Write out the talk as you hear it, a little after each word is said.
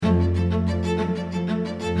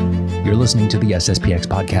You're listening to the SSPX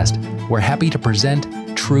podcast. We're happy to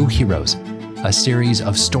present True Heroes, a series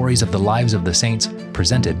of stories of the lives of the saints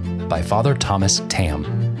presented by Father Thomas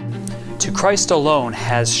Tam. To Christ alone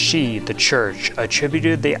has she, the Church,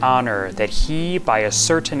 attributed the honor that he, by a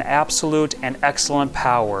certain absolute and excellent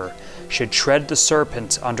power, should tread the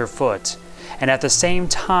serpent underfoot, and at the same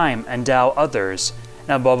time endow others, and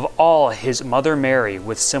above all his Mother Mary,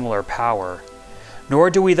 with similar power. Nor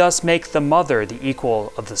do we thus make the Mother the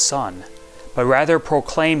equal of the Son, but rather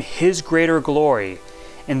proclaim his greater glory,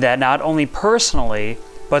 in that not only personally,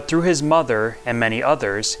 but through his mother and many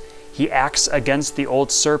others, he acts against the old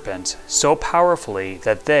serpent so powerfully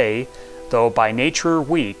that they, though by nature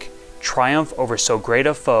weak, triumph over so great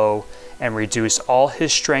a foe and reduce all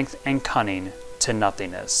his strength and cunning to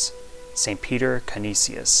nothingness. St. Peter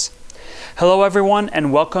Canisius. Hello everyone,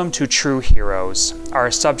 and welcome to True Heroes.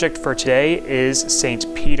 Our subject for today is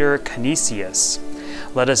St. Peter Canisius.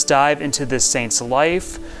 Let us dive into this saint's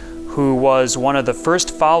life, who was one of the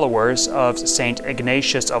first followers of St.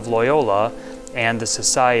 Ignatius of Loyola and the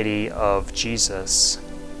Society of Jesus.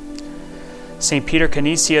 St. Peter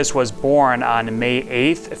Canisius was born on May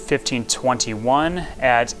 8th, 1521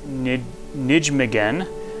 at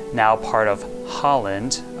Nijmegen, now part of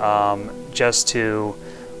Holland. Just to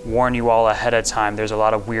warn you all ahead of time, there's a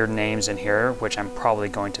lot of weird names in here, which I'm probably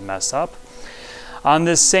going to mess up. On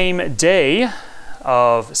this same day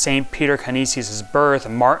of St. Peter Canisius' birth,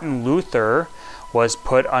 Martin Luther was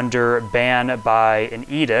put under ban by an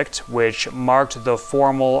edict, which marked the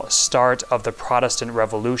formal start of the Protestant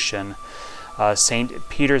Revolution. St.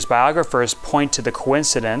 Peter's biographers point to the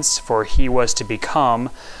coincidence, for he was to become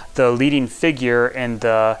the leading figure in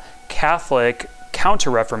the Catholic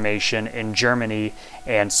Counter-Reformation in Germany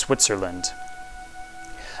and Switzerland.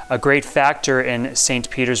 A great factor in St.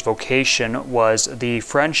 Peter's vocation was the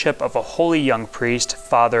friendship of a holy young priest,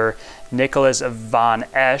 Father Nicholas von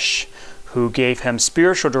Esch, who gave him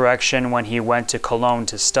spiritual direction when he went to Cologne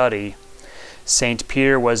to study. St.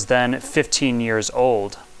 Peter was then 15 years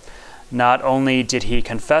old. Not only did he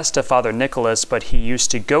confess to Father Nicholas, but he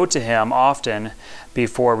used to go to him often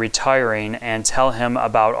before retiring and tell him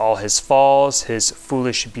about all his falls, his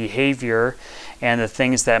foolish behavior, and the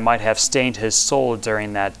things that might have stained his soul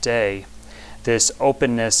during that day. This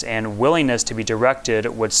openness and willingness to be directed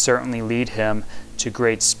would certainly lead him to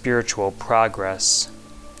great spiritual progress.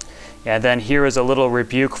 And then here is a little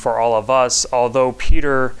rebuke for all of us. Although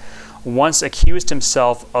Peter once accused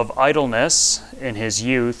himself of idleness in his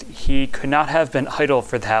youth, he could not have been idle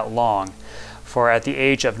for that long. For at the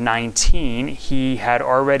age of 19, he had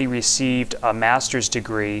already received a master's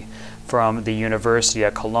degree from the University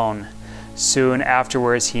of Cologne. Soon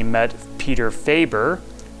afterwards, he met Peter Faber,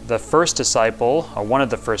 the first disciple, or one of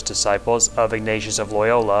the first disciples of Ignatius of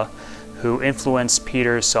Loyola, who influenced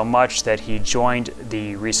Peter so much that he joined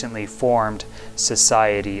the recently formed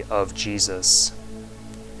Society of Jesus.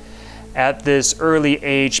 At this early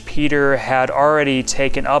age, Peter had already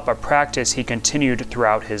taken up a practice he continued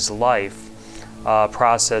throughout his life, a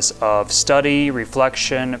process of study,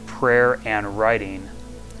 reflection, prayer, and writing.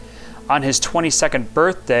 On his 22nd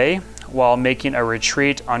birthday, while making a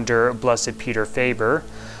retreat under Blessed Peter Faber,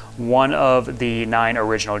 one of the 9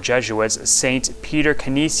 original Jesuits, St. Peter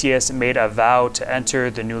Canisius made a vow to enter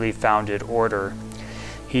the newly founded order.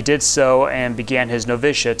 He did so and began his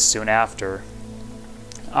novitiate soon after.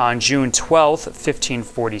 On June 12,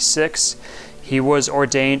 1546, he was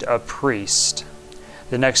ordained a priest.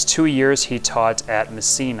 The next 2 years he taught at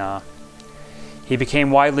Messina. He became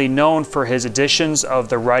widely known for his editions of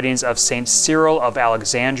the writings of St. Cyril of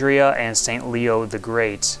Alexandria and St. Leo the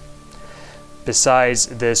Great. Besides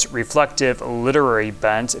this reflective literary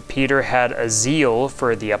bent, Peter had a zeal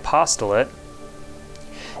for the apostolate.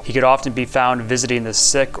 He could often be found visiting the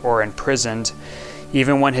sick or imprisoned,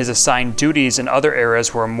 even when his assigned duties in other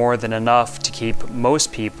areas were more than enough to keep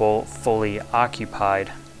most people fully occupied.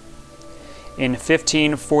 In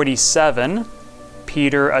 1547,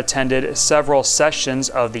 Peter attended several sessions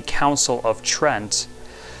of the Council of Trent,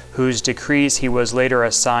 whose decrees he was later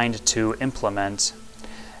assigned to implement.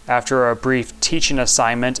 After a brief teaching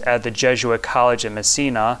assignment at the Jesuit College in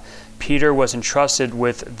Messina, Peter was entrusted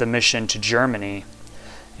with the mission to Germany,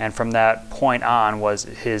 and from that point on was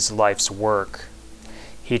his life's work.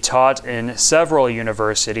 He taught in several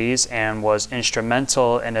universities and was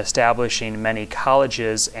instrumental in establishing many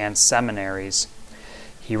colleges and seminaries.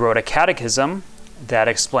 He wrote a catechism that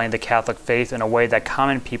explained the Catholic faith in a way that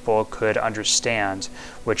common people could understand,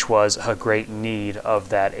 which was a great need of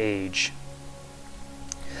that age.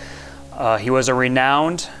 He was a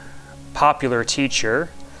renowned, popular teacher.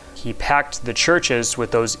 He packed the churches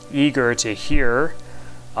with those eager to hear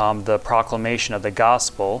the proclamation of the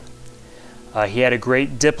gospel. He had a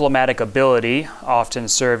great diplomatic ability, often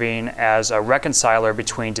serving as a reconciler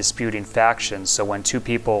between disputing factions. So when two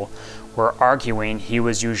people were arguing, he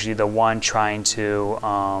was usually the one trying to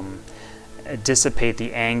dissipate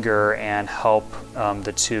the anger and help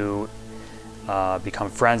the two become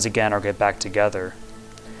friends again or get back together.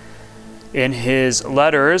 In his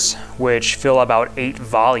letters, which fill about 8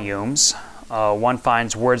 volumes, one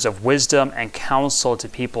finds words of wisdom and counsel to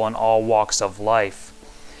people in all walks of life.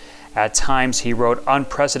 At times, he wrote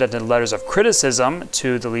unprecedented letters of criticism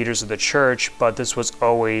to the leaders of the church, but this was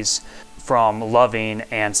always from loving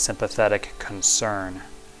and sympathetic concern.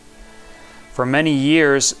 For many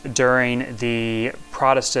years during the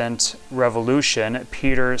Protestant Revolution,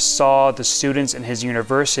 Peter saw the students in his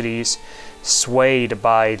universities swayed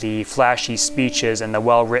by the flashy speeches and the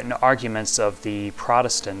well-written arguments of the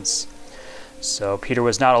Protestants. So Peter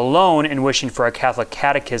was not alone in wishing for a Catholic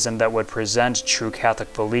catechism that would present true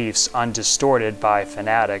Catholic beliefs undistorted by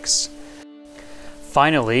fanatics.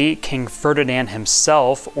 Finally, King Ferdinand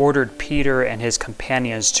himself ordered Peter and his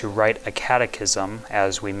companions to write a catechism,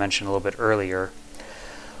 as we mentioned a little bit earlier.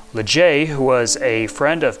 Lejay, who was a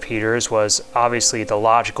friend of Peter's, was obviously the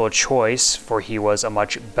logical choice, for he was a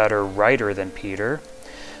much better writer than Peter.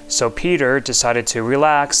 So Peter decided to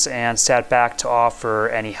relax and sat back to offer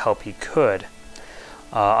any help he could.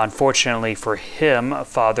 Unfortunately for him,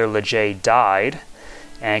 Father Lejay died,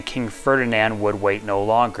 and King Ferdinand would wait no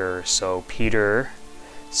longer. So Peter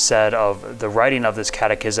said of the writing of this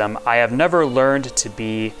catechism, "I have never learned to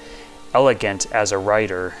be elegant as a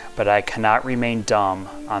writer, but I cannot remain dumb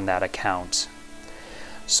on that account."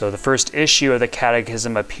 So the first issue of the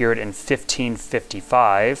catechism appeared in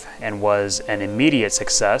 1555 and was an immediate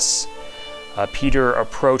success. Peter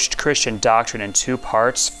approached Christian doctrine in 2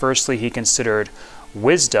 parts. Firstly, he considered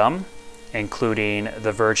wisdom, including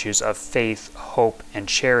the virtues of faith, hope, and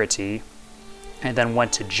charity, and then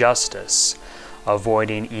went to justice,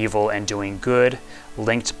 avoiding evil and doing good,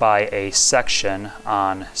 linked by a section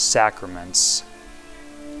on sacraments.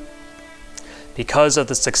 Because of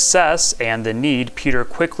the success and the need, Peter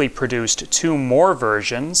quickly produced 2 more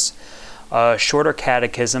versions, a shorter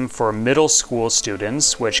catechism for middle school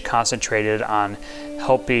students, which concentrated on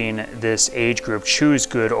helping this age group choose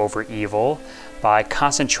good over evil by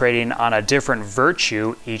concentrating on a different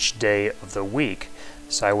virtue each day of the week.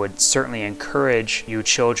 So I would certainly encourage you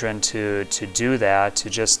children to do that, to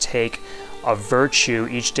just take a virtue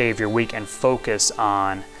each day of your week and focus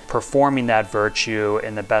on performing that virtue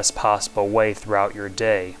in the best possible way throughout your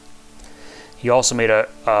day. He also made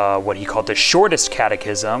what he called the shortest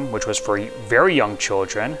catechism, which was for very young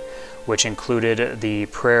children, which included the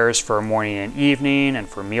prayers for morning and evening and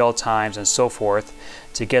for meal times and so forth,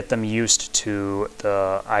 to get them used to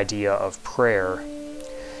the idea of prayer.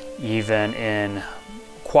 Even in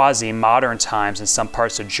quasi-modern times in some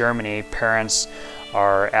parts of Germany, parents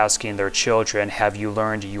are asking their children, "Have you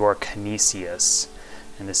learned your Canisius?"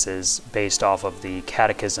 And this is based off of the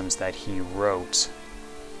catechisms that he wrote.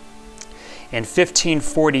 In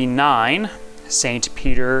 1549, St.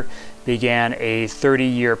 Peter began a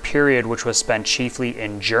 30-year period which was spent chiefly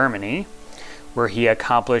in Germany, where he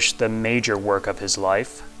accomplished the major work of his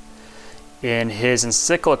life. In his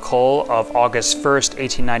encyclical of August 1st,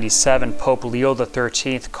 1897, Pope Leo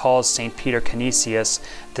XIII calls St. Peter Canisius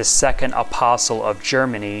the second apostle of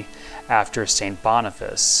Germany after St.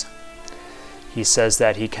 Boniface. He says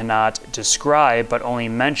that he cannot describe, but only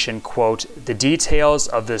mention, quote, "the details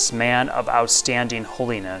of this man of outstanding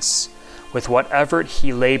holiness, with what effort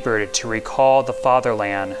he labored to recall the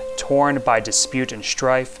fatherland, torn by dispute and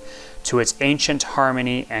strife, to its ancient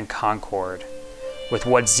harmony and concord. With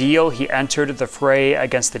what zeal he entered the fray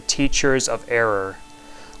against the teachers of error.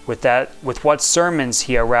 With what sermons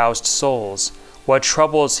he aroused souls, what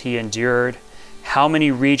troubles he endured, how many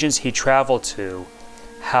regions he traveled to,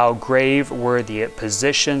 how grave were the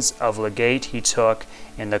positions of legate he took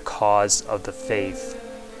in the cause of the faith."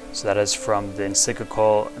 So that is from the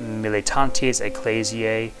encyclical Militantes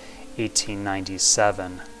Ecclesiae,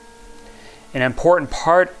 1897. An important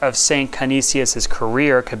part of St. Canisius'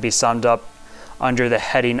 career could be summed up under the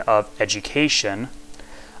heading of education.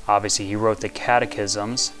 Obviously, he wrote the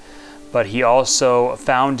catechisms, but he also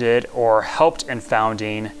founded or helped in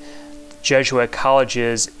founding Jesuit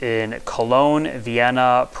colleges in Cologne,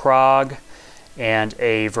 Vienna, Prague, and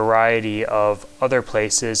a variety of other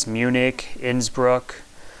places, Munich, Innsbruck,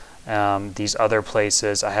 these other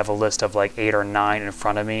places. I have a list of like 8 or 9 in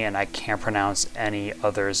front of me, and I can't pronounce any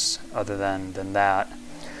others other than that.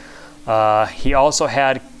 He also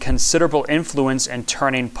had considerable influence in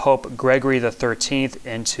turning Pope Gregory XIII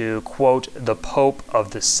into, quote, the Pope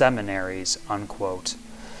of the seminaries, unquote.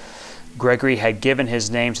 Gregory had given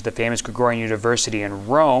his name to the famous Gregorian University in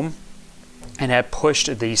Rome and had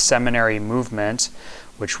pushed the seminary movement,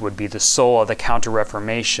 which would be the soul of the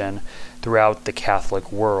Counter-Reformation, throughout the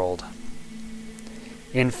Catholic world.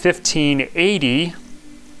 In 1580,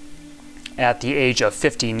 at the age of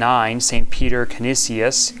 59, St. Peter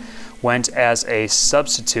Canisius went as a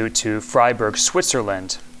substitute to Freiburg,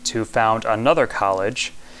 Switzerland, to found another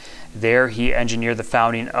college. There he engineered the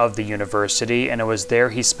founding of the university, and it was there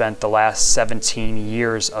he spent the last 17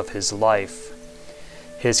 years of his life.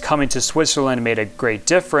 His coming to Switzerland made a great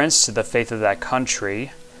difference to the faith of that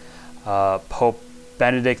country. Pope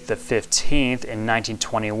Benedict XV in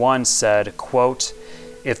 1921 said, quote,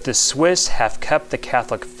 "If the Swiss have kept the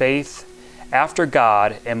Catholic faith, after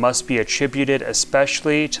God, it must be attributed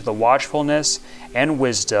especially to the watchfulness and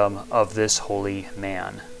wisdom of this holy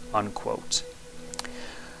man," unquote.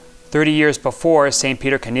 30 years before, St.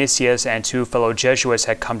 Peter Canisius and two fellow Jesuits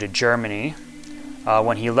had come to Germany.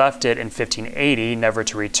 When he left it in 1580, never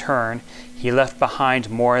to return, he left behind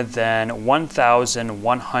more than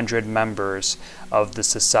 1,100 members of the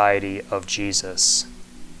Society of Jesus.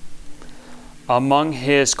 Among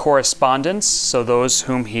his correspondents, so those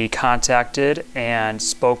whom he contacted and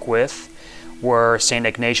spoke with, were St.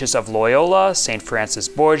 Ignatius of Loyola, St. Francis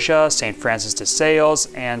Borgia, St. Francis de Sales,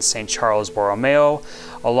 and St. Charles Borromeo,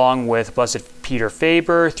 along with Blessed Peter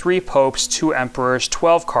Faber, 3 popes, 2 emperors,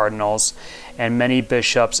 12 cardinals, and many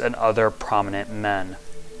bishops and other prominent men.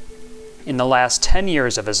 In the last 10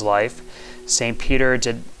 years of his life, St. Peter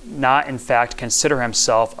did not in fact consider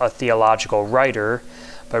himself a theological writer,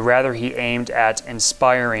 but rather he aimed at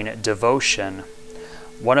inspiring devotion.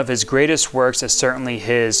 One of his greatest works is certainly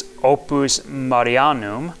his Opus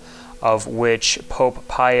Marianum, of which Pope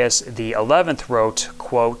Pius XI wrote,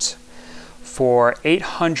 quote, "For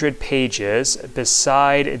 800 pages,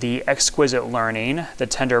 beside the exquisite learning, the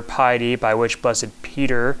tender piety by which Blessed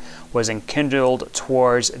Peter was enkindled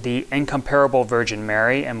towards the incomparable Virgin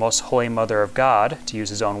Mary and Most Holy Mother of God," to use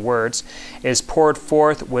his own words, "is poured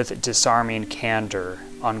forth with disarming candor,"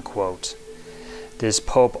 unquote. This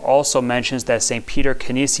pope also mentions that St. Peter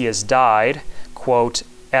Canisius died, quote,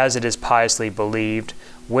 "as it is piously believed,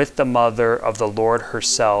 with the mother of the Lord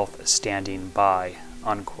herself standing by,"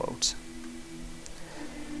 unquote.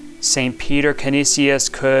 St. Peter Canisius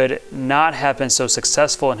could not have been so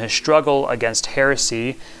successful in his struggle against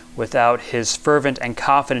heresy without his fervent and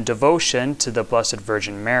confident devotion to the Blessed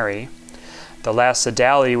Virgin Mary. The last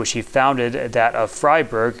sodality which he founded, that of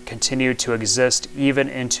Freiburg, continued to exist even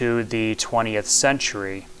into the 20th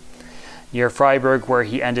century. Near Freiburg, where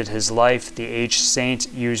he ended his life, the aged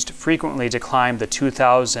saint used frequently to climb the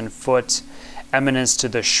 2,000-foot eminence to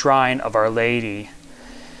the shrine of Our Lady.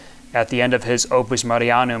 At the end of his Opus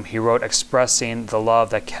Marianum, he wrote expressing the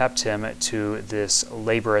love that kept him to this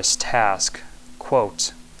laborious task,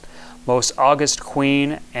 quote, "Most august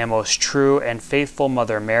Queen and most true and faithful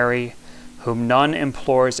Mother Mary, whom none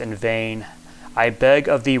implores in vain, I beg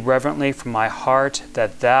of thee reverently from my heart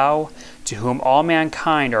that thou, to whom all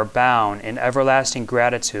mankind are bound in everlasting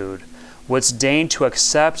gratitude, wouldst deign to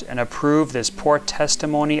accept and approve this poor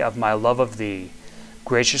testimony of my love of thee,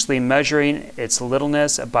 graciously measuring its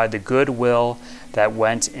littleness by the good will that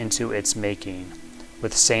went into its making.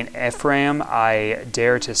 With Saint Ephraim I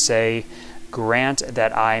dare to say, grant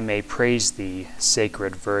that I may praise thee,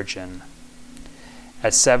 Sacred Virgin."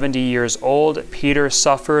 At 70 years old, Peter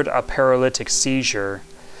suffered a paralytic seizure,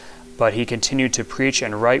 but he continued to preach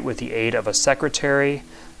and write with the aid of a secretary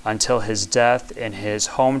until his death in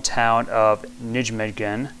his hometown of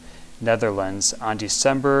Nijmegen, Netherlands, on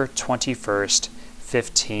December 21st,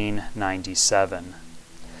 1597.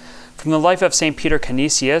 From the life of St. Peter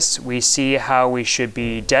Canisius, we see how we should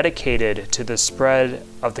be dedicated to the spread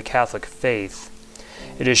of the Catholic faith.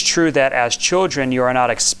 It is true that as children you are not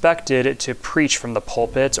expected to preach from the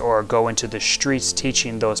pulpit or go into the streets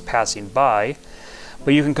teaching those passing by,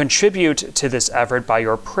 but you can contribute to this effort by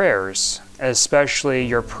your prayers, especially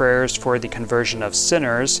your prayers for the conversion of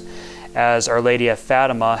sinners, as Our Lady of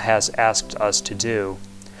Fatima has asked us to do.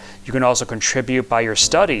 You can also contribute by your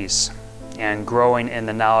studies and growing in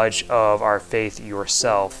the knowledge of our faith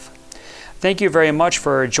yourself. Thank you very much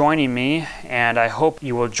for joining me, and I hope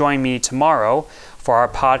you will join me tomorrow for our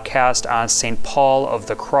podcast on St. Paul of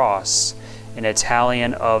the Cross, an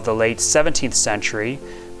Italian of the late 17th century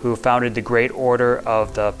who founded the great order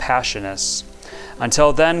of the Passionists.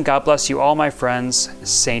 Until then, God bless you all, my friends.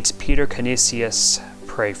 St. Peter Canisius,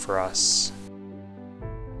 pray for us.